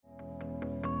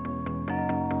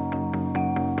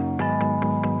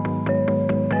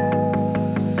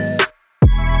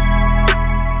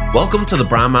Welcome to the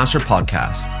Brandmaster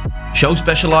Podcast, a show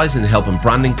specialized in helping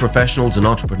branding professionals and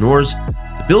entrepreneurs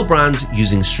to build brands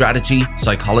using strategy,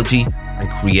 psychology, and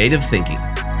creative thinking.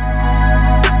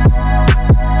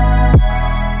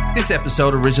 This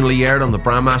episode originally aired on the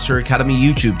Brandmaster Academy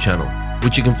YouTube channel,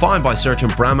 which you can find by searching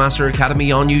Brandmaster Academy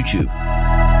on YouTube.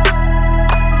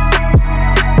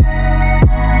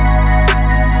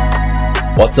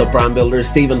 What's up, brand builders?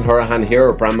 Stephen Hurahan here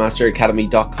at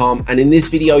brandmasteracademy.com, and in this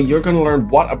video you're going to learn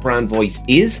what a brand voice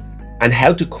is and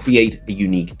how to create a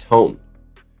unique tone.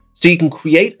 So you can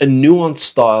create a nuanced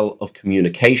style of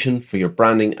communication for your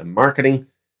branding and marketing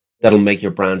that'll make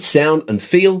your brand sound and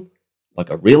feel like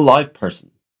a real live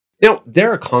person. Now,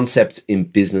 there are concepts in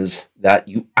business that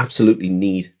you absolutely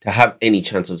need to have any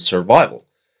chance of survival.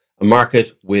 A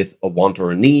market with a want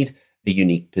or a need, a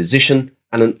unique position,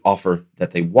 and an offer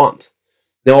that they want.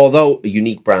 Now, although a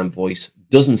unique brand voice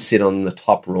doesn't sit on the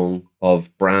top rung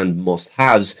of brand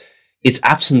must-haves, its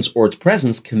absence or its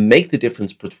presence can make the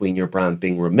difference between your brand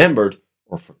being remembered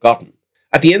or forgotten.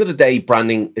 At the end of the day,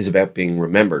 branding is about being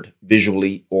remembered,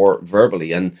 visually or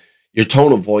verbally, and your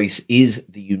tone of voice is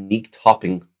the unique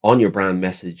topping on your brand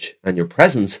message and your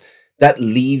presence that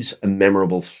leaves a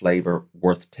memorable flavor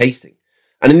worth tasting.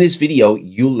 And in this video,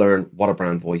 you'll learn what a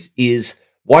brand voice is,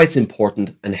 why it's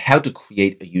important, and how to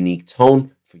create a unique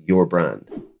tone for your brand.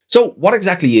 So what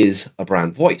exactly is a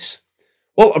brand voice?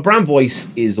 Well, a brand voice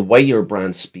is the way your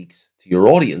brand speaks to your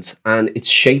audience, and it's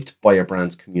shaped by your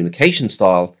brand's communication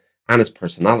style and its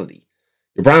personality.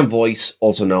 Your brand voice,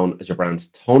 also known as your brand's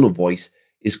tone of voice,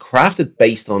 is crafted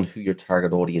based on who your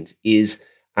target audience is,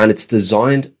 and it's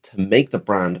designed to make the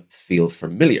brand feel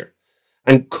familiar.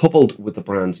 And coupled with the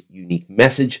brand's unique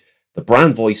message, the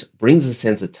brand voice brings a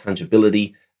sense of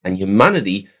tangibility and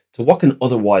humanity to what can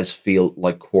otherwise feel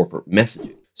like corporate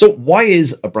messaging. So why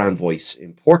is a brand voice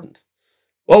important?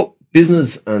 Well,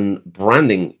 business and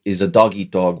branding is a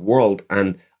dog-eat-dog world,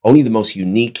 and only the most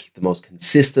unique, the most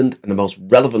consistent, and the most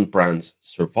relevant brands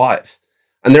survive.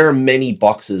 And there are many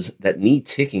boxes that need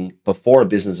ticking before a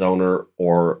business owner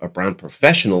or a brand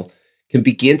professional can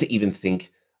begin to even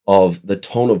think of the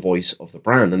tone of voice of the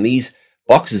brand. And these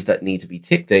boxes that need to be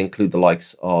ticked, they include the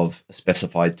likes of a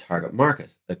specified target market,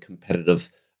 a competitive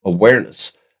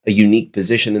awareness, a unique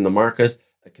position in the market,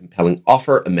 a compelling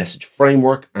offer, a message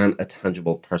framework, and a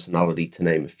tangible personality, to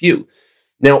name a few.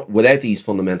 Now, without these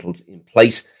fundamentals in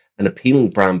place, an appealing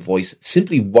brand voice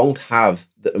simply won't have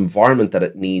the environment that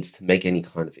it needs to make any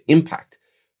kind of impact.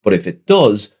 But if it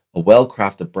does, a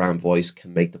well-crafted brand voice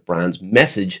can make the brand's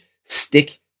message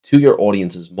stick to your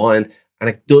audience's mind, and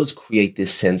it does create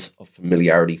this sense of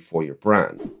familiarity for your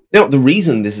brand. Now, the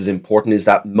reason this is important is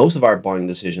that most of our buying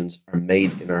decisions are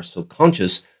made in our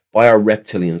subconscious by our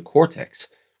reptilian cortex,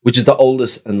 which is the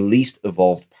oldest and least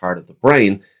evolved part of the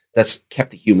brain that's kept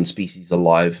the human species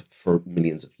alive for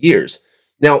millions of years.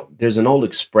 Now, there's an old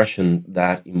expression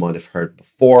that you might have heard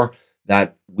before,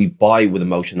 that we buy with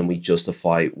emotion and we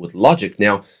justify with logic.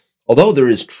 Now, although there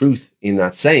is truth in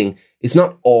that saying, it's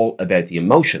not all about the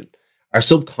emotion. Our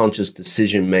subconscious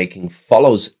decision-making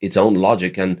follows its own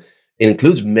logic, and it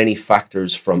includes many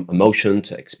factors from emotion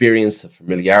to experience to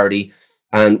familiarity,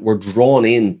 and we're drawn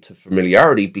into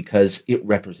familiarity because it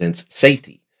represents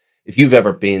safety. If you've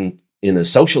ever been in a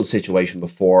social situation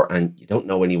before and you don't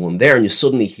know anyone there and you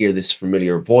suddenly hear this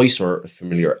familiar voice or a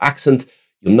familiar accent,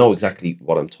 you'll know exactly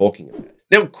what I'm talking about.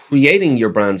 Now, creating your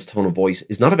brand's tone of voice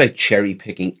is not about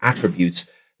cherry-picking attributes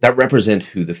that represent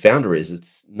who the founder is.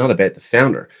 It's not about the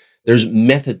founder. There's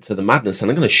method to the madness,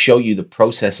 and I'm going to show you the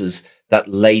processes that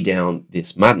lay down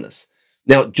this madness.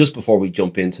 Now, just before we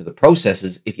jump into the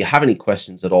processes, if you have any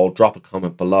questions at all, drop a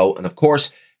comment below. And of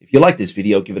course, if you like this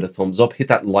video, give it a thumbs up, hit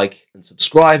that like and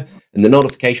subscribe, and the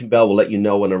notification bell will let you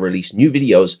know when I release new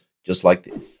videos just like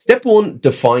this. Step 1,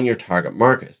 define your target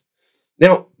market.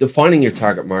 Now, defining your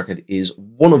target market is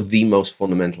one of the most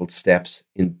fundamental steps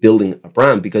in building a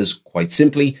brand because, quite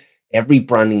simply, every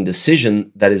branding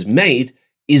decision that is made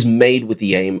with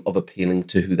the aim of appealing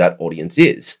to who that audience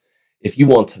is. If you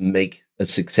want to make a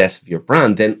success of your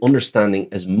brand, then understanding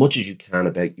as much as you can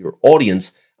about your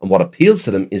audience and what appeals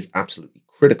to them is absolutely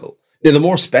critical. Now, the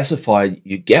more specified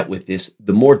you get with this,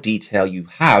 the more detail you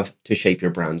have to shape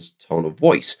your brand's tone of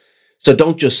voice. So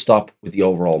don't just stop with the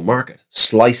overall market.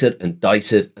 Slice it and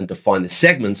dice it and define the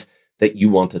segments that you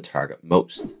want to target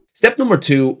most. Step number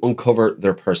 2, uncover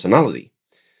their personality.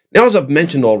 Now, as I've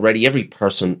mentioned already, every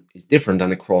person is different,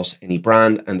 and across any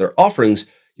brand and their offerings,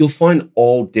 you'll find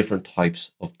all different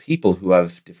types of people who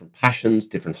have different passions,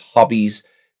 different hobbies,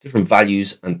 different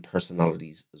values, and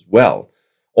personalities as well.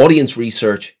 Audience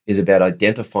research is about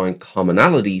identifying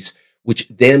commonalities, which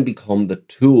then become the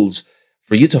tools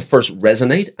for you to first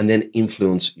resonate and then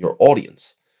influence your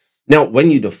audience. Now,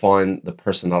 when you define the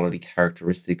personality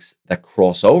characteristics that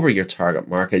cross over your target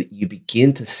market, you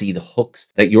begin to see the hooks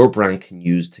that your brand can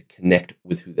use to connect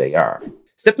with who they are.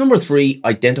 Step number 3,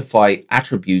 identify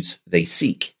attributes they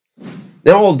seek.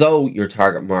 Now, although your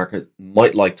target market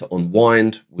might like to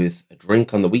unwind with a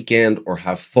drink on the weekend or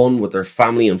have fun with their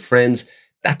family and friends,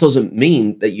 that doesn't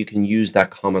mean that you can use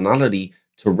that commonality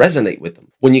to resonate with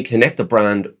them. When you connect a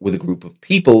brand with a group of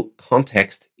people,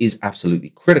 context is absolutely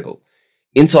critical.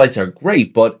 Insights are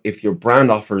great, but if your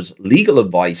brand offers legal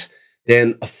advice,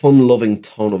 then a fun-loving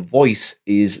tone of voice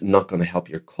is not going to help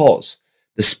your cause.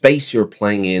 The space you're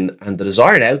playing in and the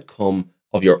desired outcome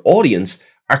of your audience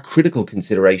are critical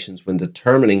considerations when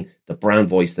determining the brand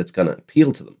voice that's going to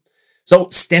appeal to them. So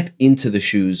step into the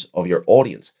shoes of your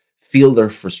audience, feel their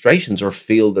frustrations or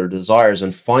feel their desires,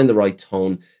 and find the right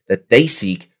tone that they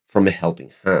seek from a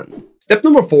helping hand. Step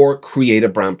number 4, create a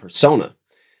brand persona.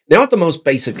 Now, at the most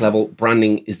basic level,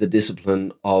 branding is the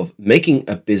discipline of making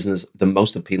a business the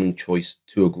most appealing choice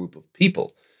to a group of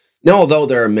people. Now, although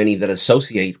there are many that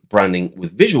associate branding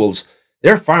with visuals,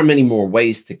 there are far many more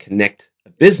ways to connect a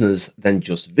business than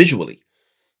just visually.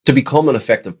 To become an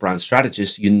effective brand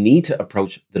strategist, you need to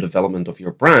approach the development of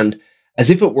your brand as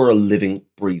if it were a living,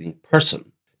 breathing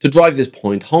person. To drive this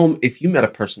point home, if you met a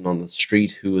person on the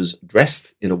street who was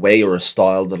dressed in a way or a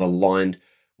style that aligned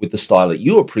with the style that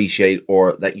you appreciate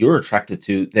or that you're attracted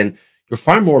to, then you're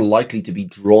far more likely to be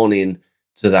drawn in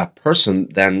to that person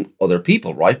than other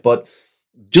people, right? But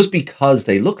just because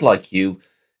they look like you,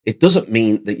 it doesn't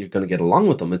mean that you're going to get along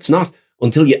with them. It's not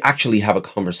until you actually have a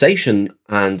conversation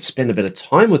and spend a bit of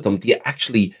time with them do you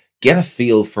actually get a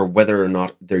feel for whether or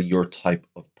not they're your type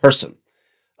of person.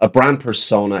 A brand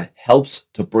persona helps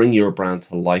to bring your brand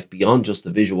to life beyond just the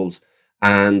visuals.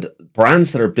 And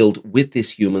brands that are built with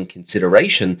this human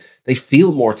consideration, they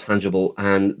feel more tangible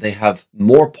and they have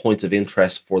more points of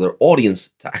interest for their audience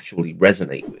to actually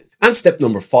resonate with. And step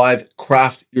number 5,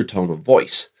 craft your tone of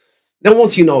voice. Now,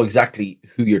 once you know exactly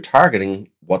who you're targeting,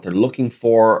 what they're looking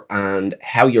for, and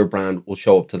how your brand will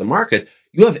show up to the market,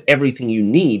 you have everything you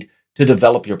need to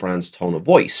develop your brand's tone of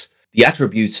voice. The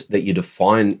attributes that you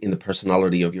define in the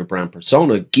personality of your brand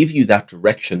persona give you that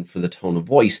direction for the tone of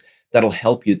voice that'll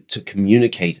help you to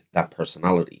communicate that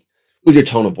personality. Will your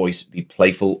tone of voice be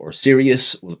playful or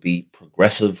serious? Will it be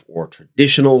progressive or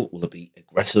traditional? Will it be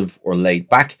aggressive or laid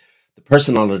back? The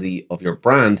personality of your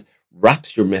brand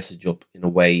wraps your message up in a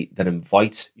way that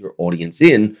invites your audience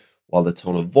in, while the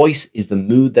tone of voice is the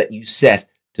mood that you set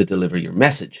to deliver your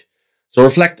message. So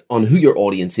reflect on who your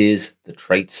audience is, the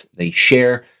traits they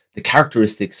share, the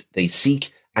characteristics they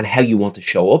seek, and how you want to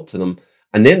show up to them,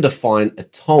 and then define a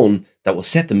tone that will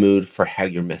set the mood for how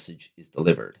your message is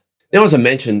delivered. Now, as I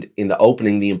mentioned in the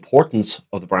opening, the importance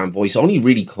of the brand voice only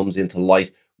really comes into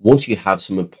light once you have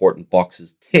some important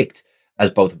boxes ticked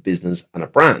as both a business and a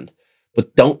brand.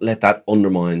 But don't let that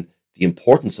undermine the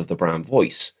importance of the brand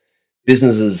voice.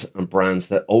 Businesses and brands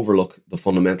that overlook the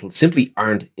fundamentals simply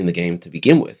aren't in the game to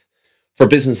begin with. For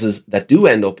businesses that do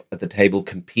end up at the table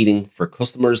competing for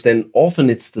customers, then often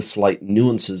it's the slight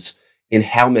nuances in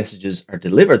how messages are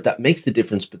delivered that makes the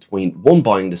difference between one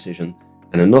buying decision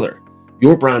and another.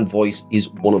 Your brand voice is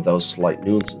one of those slight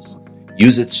nuances.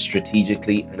 Use it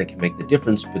strategically and it can make the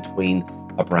difference between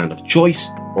a brand of choice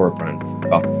or a brand of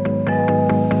forgotten.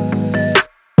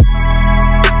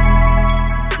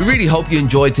 We really hope you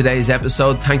enjoyed today's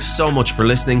episode. Thanks so much for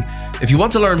listening. If you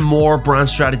want to learn more brand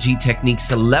strategy techniques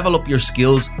to level up your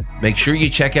skills, make sure you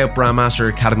check out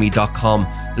brandmasteracademy.com.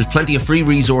 There's plenty of free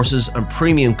resources and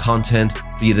premium content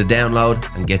for you to download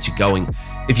and get you going.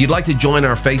 If you'd like to join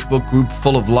our Facebook group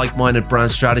full of like-minded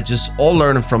brand strategists, all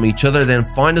learning from each other, then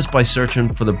find us by searching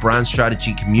for the Brand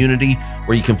Strategy Community,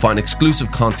 where you can find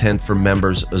exclusive content for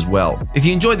members as well. If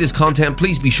you enjoyed this content,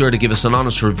 please be sure to give us an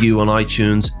honest review on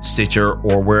iTunes, Stitcher,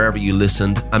 or wherever you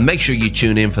listened, and make sure you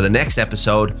tune in for the next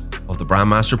episode of the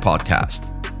Brandmaster Podcast.